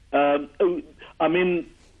 I mean,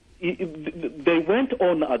 they went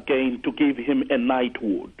on again to give him a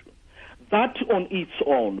knighthood. That on its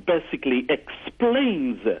own basically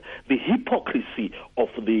explains the hypocrisy of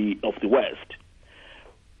the West.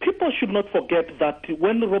 People should not forget that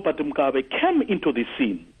when Robert Mugabe came into the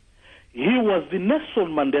scene, he was the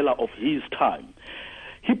Nelson Mandela of his time.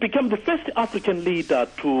 He became the first African leader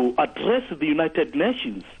to address the United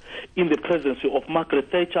Nations in the presence of Margaret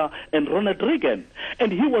Thatcher and Ronald Reagan.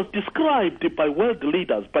 And he was described by world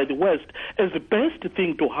leaders, by the West, as the best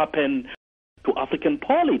thing to happen to African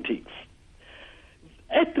politics.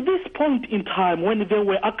 At this point in time, when they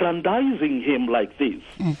were aggrandizing him like this,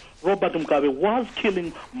 Robert Mugabe was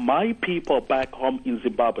killing my people back home in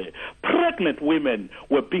Zimbabwe. Pregnant women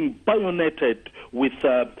were being bayoneted were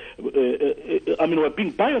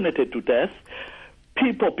being bayoneted to death.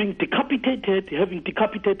 People being decapitated, having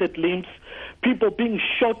decapitated limbs. People being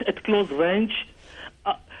shot at close range.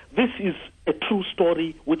 This is a true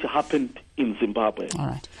story which happened in Zimbabwe. All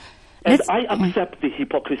right. And I accept the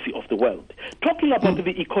hypocrisy of the world. Talking about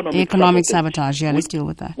the economic sabotage, let's deal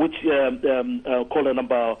with that. Which caller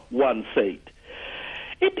number one said.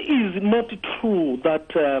 It is not true that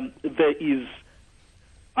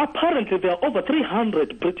apparently there are over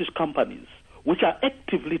 300 British companies which are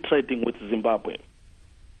actively trading with Zimbabwe.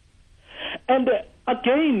 And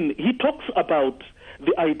again, he talks about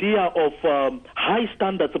the idea of high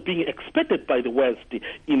standards being expected by the West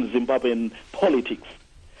in Zimbabwean politics.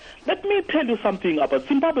 Let me tell you something about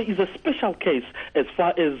Zimbabwe is a special case as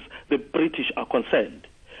far as the British are concerned.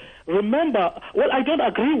 Remember, well, I don't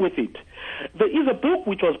agree with it. There is a book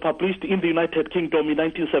which was published in the United Kingdom in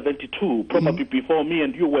 1972, probably before me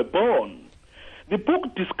and you were born. The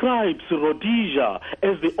book describes Rhodesia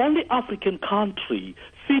as the only African country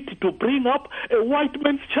fit to bring up a white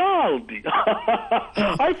man's child.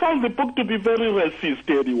 I found the book to be very racist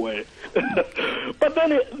anyway. But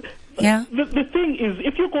then the thing is,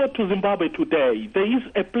 if you go to Zimbabwe today, there is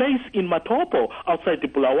a place in Matopo outside the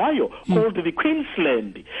Bulawayo called the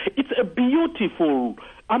Queensland. It's a beautiful...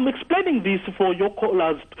 I'm explaining this for your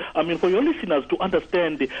callers, for your listeners to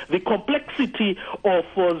understand the complexity of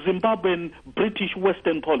Zimbabwean British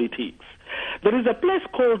Western politics. There is a place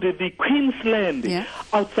called the Queensland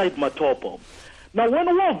outside Matopo. Now, when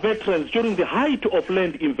war veterans, during the height of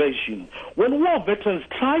land invasion, when war veterans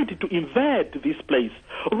tried to invade this place,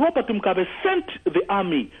 Robert Mugabe sent the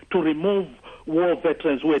army to remove war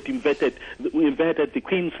veterans who had invaded the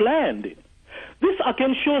Queensland. This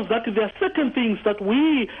again shows that there are certain things that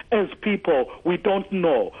we as people, we don't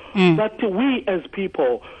know. That we as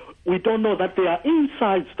people, we don't know, that there are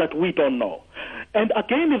insights that we don't know. And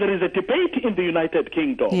again, there is a debate in the United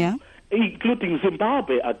Kingdom, including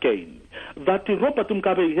Zimbabwe again, that Robert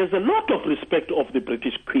Mugabe has a lot of respect of the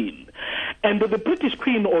British Queen. And the British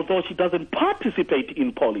Queen, although she doesn't participate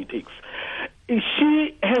in politics,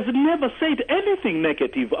 she has never said anything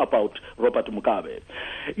negative about Robert Mugabe.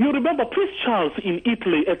 You remember Prince Charles in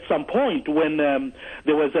Italy at some point when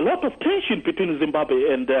there was a lot of tension between Zimbabwe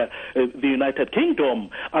and the United Kingdom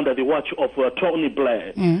under the watch of Tony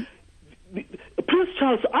Blair. Prince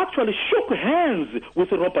Charles actually shook hands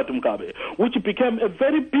with Robert Mugabe, which became a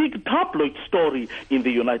very big tabloid story in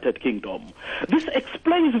the United Kingdom. This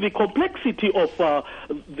explains the complexity of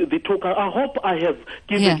the talk. I hope I have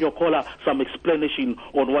given your caller some explanation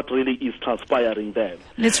on what really is transpiring there.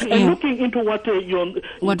 And looking into what your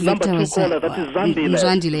number two caller, that is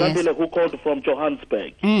Zandile, who called from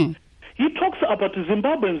Johannesburg. He talks about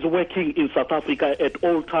Zimbabweans working in South Africa at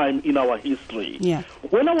all time in our history.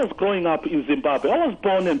 When I was growing up in Zimbabwe, I was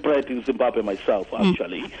born and bred in Zimbabwe myself,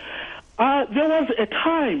 actually. There was a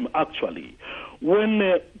time, actually, when,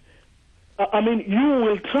 you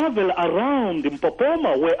will travel around in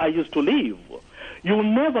Popoma, where I used to live. You will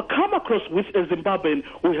never come across with a Zimbabwean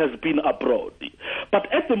who has been abroad.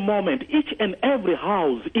 But at the moment, each and every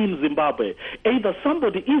house in Zimbabwe, either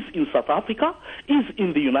somebody is in South Africa, is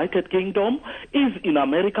in the United Kingdom, is in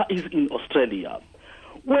America, is in Australia.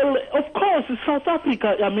 Well, of course, South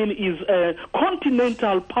Africa, is a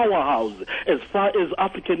continental powerhouse as far as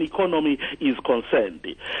African economy is concerned.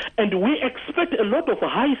 And we expect a lot of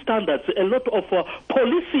high standards, a lot of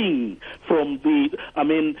policing from the,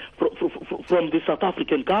 from the South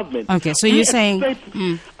African government. Okay, so you're saying...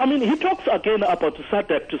 he talks again about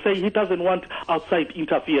SADC to say he doesn't want outside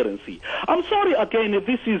interference. I'm sorry, again,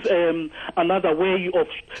 this is another way of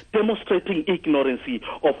demonstrating ignorance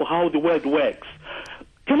of how the world works.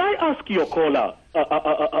 Can I ask your caller,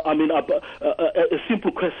 a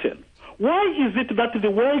simple question? Why is it that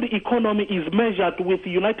the world economy is measured with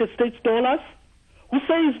United States dollars? Who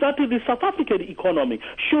says that the South African economy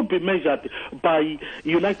should be measured by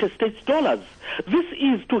United States dollars? This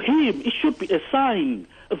is, to him, it should be a sign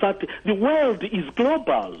that the world is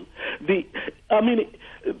global. The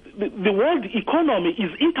world economy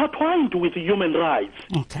is intertwined with human rights.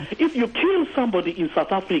 Okay. If you kill somebody in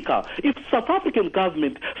South Africa, if South African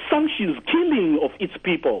government sanctions killing of its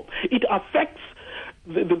people, it affects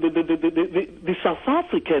the South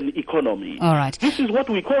African economy. All right. This is what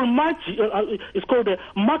we call it's called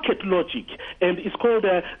market logic, and it's called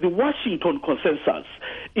the Washington consensus,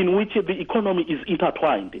 in which the economy is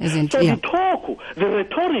intertwined. The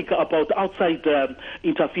rhetoric about outside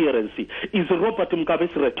interference is Robert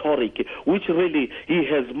Mugabe's rhetoric, which really he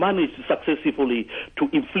has managed successfully to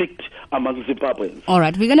inflict among Zimbabweans. All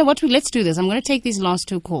right, let's do this. I'm going to take these last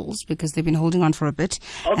two calls because they've been holding on for a bit,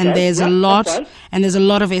 and there's a lot of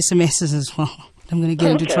SMSs as well. I'm going to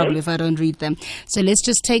get into trouble if I don't read them. So let's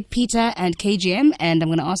just take Peter and KGM, and I'm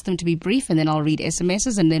going to ask them to be brief, and then I'll read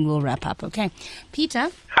SMSs, and then we'll wrap up. Okay, Peter.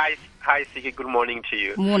 Hi, Siki. Good morning to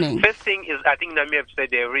you. Morning. First thing is, I think Nami have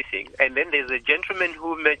said everything. And then there's a gentleman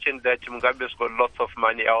who mentioned that Mugabe's got lots of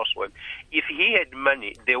money elsewhere. If he had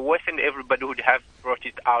money, the West and everybody would have brought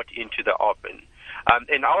it out into the open.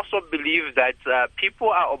 And I also believe that people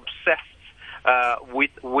are obsessed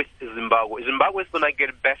with Zimbabwe. Zimbabwe is going to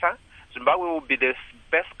get better. Zimbabwe will be the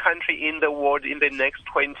best country in the world in the next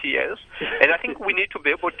 20 years. And I think we need to be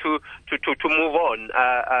able to move on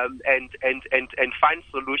and find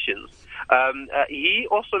solutions. He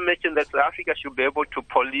also mentioned that South Africa should be able to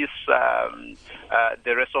police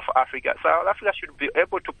the rest of Africa. South Africa should be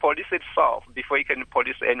able to police itself before it can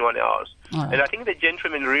police anyone else. Right. And I think the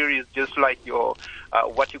gentleman really is just like your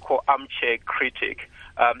what you call armchair critic.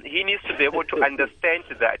 He needs to be able to understand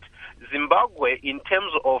that Zimbabwe, in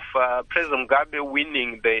terms of President Mugabe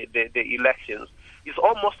winning the elections, is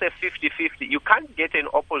almost a 50-50. You can't get an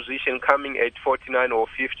opposition coming at 49 or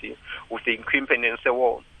 50 with the incumbent and so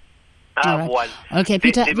on. Right. Okay,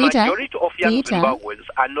 Peter. The majority of young Zimbabweans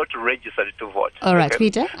are not registered to vote. All right, okay?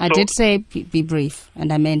 Peter. I did say be brief,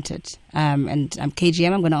 and I meant it. And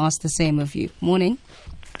KGM, I'm going to ask the same of you. Morning.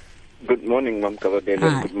 Good morning, Mam Kavadeli,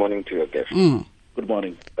 and good morning to your guest. Good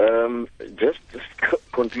morning. Just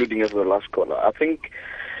concluding as the last caller, I think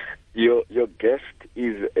your guest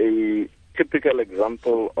is a typical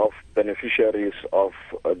example of beneficiaries of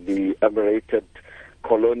the aberrated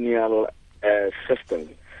colonial system.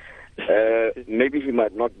 Maybe he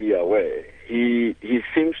might not be aware. He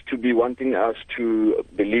seems to be wanting us to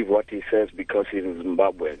believe what he says because he's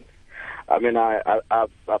Zimbabwean. I mean,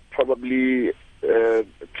 I've probably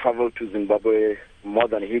traveled to Zimbabwe more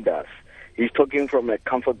than he does. He's talking from a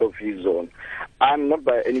comfort of his zone. I'm not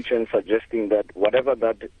by any chance suggesting that whatever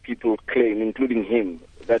that people claim, including him,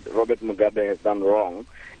 that Robert Mugabe has done wrong,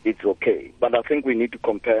 it's okay. But I think we need to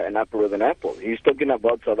compare an apple with an apple. He's talking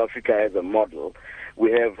about South Africa as a model.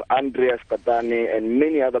 We have Andreas Katane and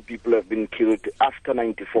many other people have been killed after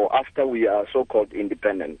 94, after we are so-called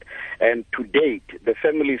independent. And to date, the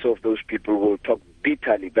families of those people will talk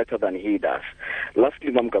bitterly better than he does.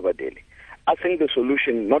 Lastly, Mam Kabadeli, I think the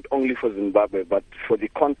solution, not only for Zimbabwe, but for the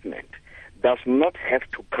continent, does not have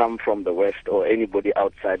to come from the West or anybody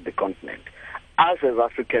outside the continent. Us as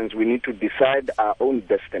Africans, we need to decide our own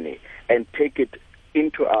destiny and take it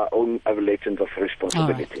into our own evaluations of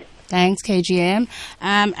responsibility. Right. Thanks, KGM.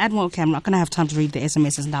 Admiral Cameron, I'm not going to have time to read the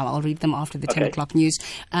SMSs now. I'll read them after the 10 o'clock news.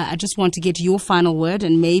 I just want to get your final word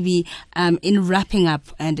and maybe in wrapping up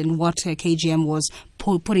and in what KGM was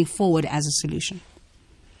putting forward as a solution.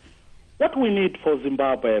 What we need for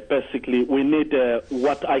Zimbabwe, basically, we need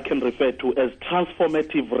what I can refer to as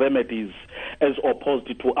transformative remedies as opposed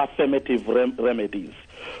to affirmative remedies.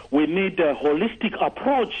 We need a holistic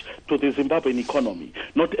approach to the Zimbabwean economy,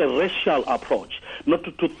 not a racial approach, not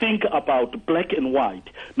to think about black and white,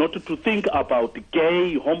 not to think about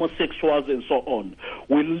gay, homosexuals, and so on.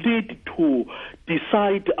 We need to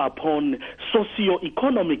decide upon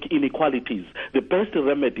socio-economic inequalities, the best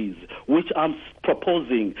remedies, which I'm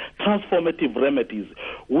proposing, transformative remedies,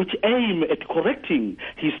 which aim at correcting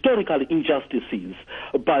historical injustices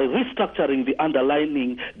by restructuring the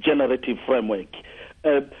underlying generative framework.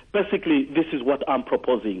 Basically, this is what I'm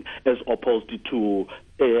proposing as opposed to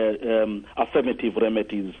affirmative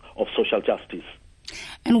remedies of social justice.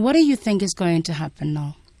 And what do you think is going to happen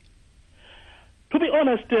now? To be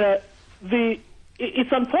honest,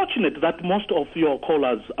 it's unfortunate that most of your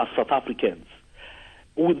callers are South Africans.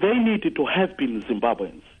 They need to have been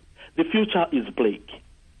Zimbabweans. The future is bleak.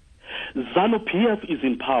 ZANU-PF is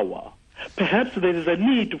in power. Perhaps there is a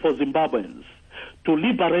need for Zimbabweans to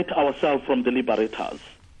liberate ourselves from the liberators.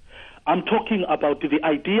 I'm talking about the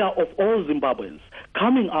idea of all Zimbabweans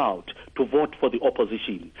coming out to vote for the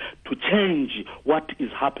opposition, to change what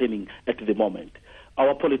is happening at the moment.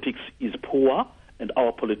 Our politics is poor and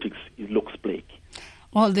our politics looks bleak.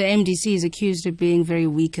 Well, the MDC is accused of being very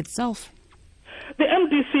weak itself. The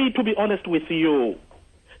MDC, to be honest with you,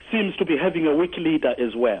 seems to be having a weak leader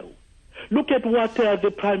as well. Look at what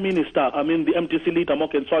the Prime Minister, the MDC leader,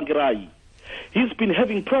 Moken Tsvangirai, he's been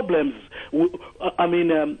having problems,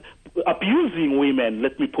 abusing women,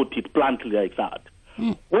 let me put it bluntly like that.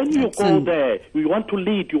 When you go there, you want to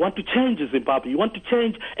lead, you want to change Zimbabwe, you want to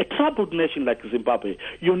change a troubled nation like Zimbabwe,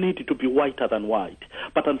 you need to be whiter than white.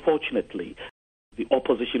 But unfortunately, the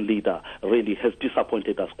opposition leader really has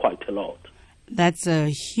disappointed us quite a lot. That's a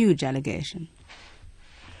huge allegation.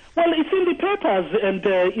 Well, it's in the papers and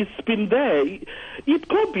it's been there. It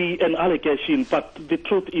could be an allegation, but the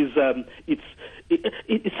truth is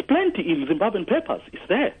it's plenty in Zimbabwean papers. It's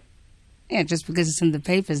there. Yeah, just because it's in the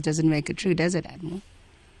papers doesn't make it true, does it, Admiral?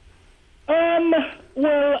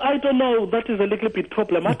 Well, I don't know. That is a little bit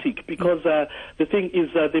problematic because the thing is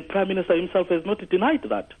the Prime Minister himself has not denied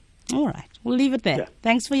that. All right. We'll leave it there. Yeah.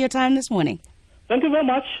 Thanks for your time this morning. Thank you very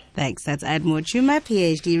much. Thanks. That's Admiral Chuma,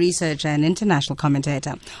 PhD researcher and international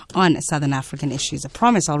commentator on Southern African issues. I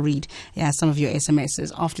promise I'll read some of your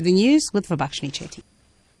SMSs after the news with Vabakshini Chetty.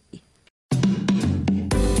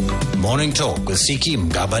 Morning Talk with Siki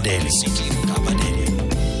Mgabadeli.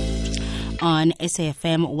 On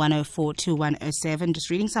SAFM 1042107. Just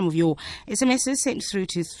reading some of your SMSs sent through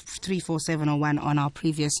to 34701 on our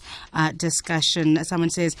previous discussion. Someone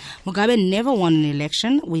says, Mugabe never won an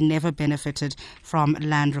election. We never benefited from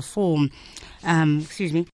land reform.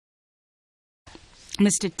 Excuse me.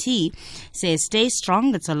 Mr. T says, stay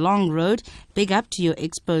strong. It's a long road. Big up to your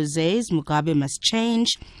exposés. Mugabe must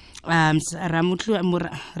change. Ramutluatsi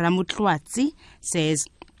says,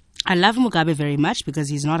 I love Mugabe very much because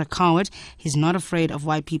he's not a coward. He's not afraid of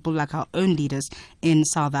white people like our own leaders in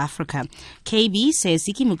South Africa. KB says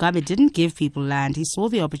Siki Mugabe didn't give people land. He saw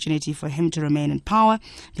the opportunity for him to remain in power.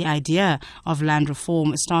 The idea of land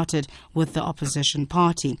reform started with the opposition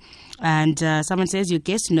party. And someone says, your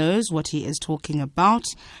guest knows what he is talking about.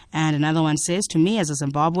 And another one says, to me as a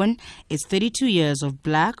Zimbabwean, it's 32 years of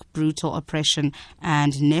black, brutal oppression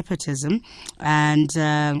and nepotism.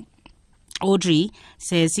 And Audrey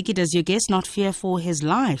says, Siki, does your guest not fear for his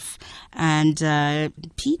life? And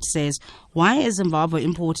Pete says, why is Zimbabwe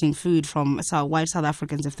importing food from white South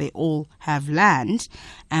Africans if they all have land?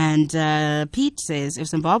 And Pete says, if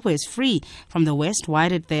Zimbabwe is free from the West, why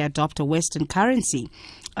did they adopt a Western currency?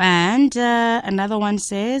 And another one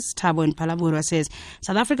says, Thabo in Palabura says,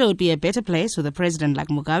 South Africa would be a better place with a president like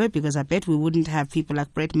Mugabe because I bet we wouldn't have people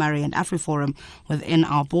like Brett Murray and AfriForum within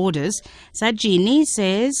our borders. Sajini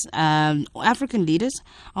says, African leaders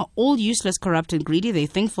are all useless, corrupt and greedy. They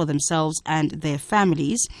think for themselves and their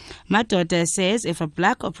families. Madoda says, if a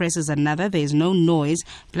black oppresses another, there is no noise.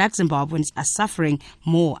 Black Zimbabweans are suffering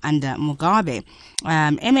more under Mugabe.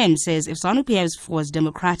 MM says, if ZANU-PF was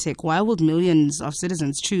democratic, why would millions of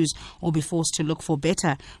citizens choose or be forced to look for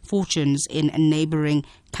better fortunes in neighboring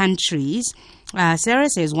countries? Sarah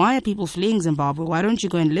says, why are people fleeing Zimbabwe? Why don't you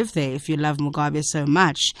go and live there if you love Mugabe so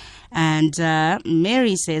much? And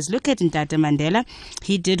Mary says, look at Ndata Mandela.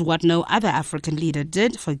 He did what no other African leader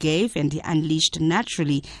did, forgave, and he unleashed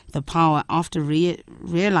naturally the power after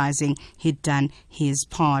realizing he'd done his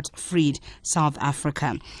part, freed South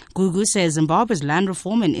Africa. Gugu says, Zimbabwe's land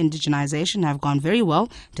reform and indigenization have gone very well,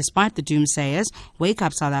 despite the doomsayers. Wake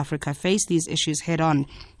up, South Africa. Face these issues head on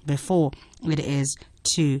before it is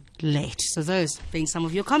too late. So those being some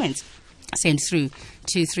of your comments sent through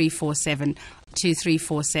 2347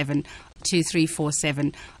 2347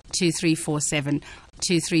 2347 2347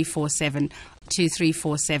 2347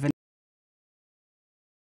 2347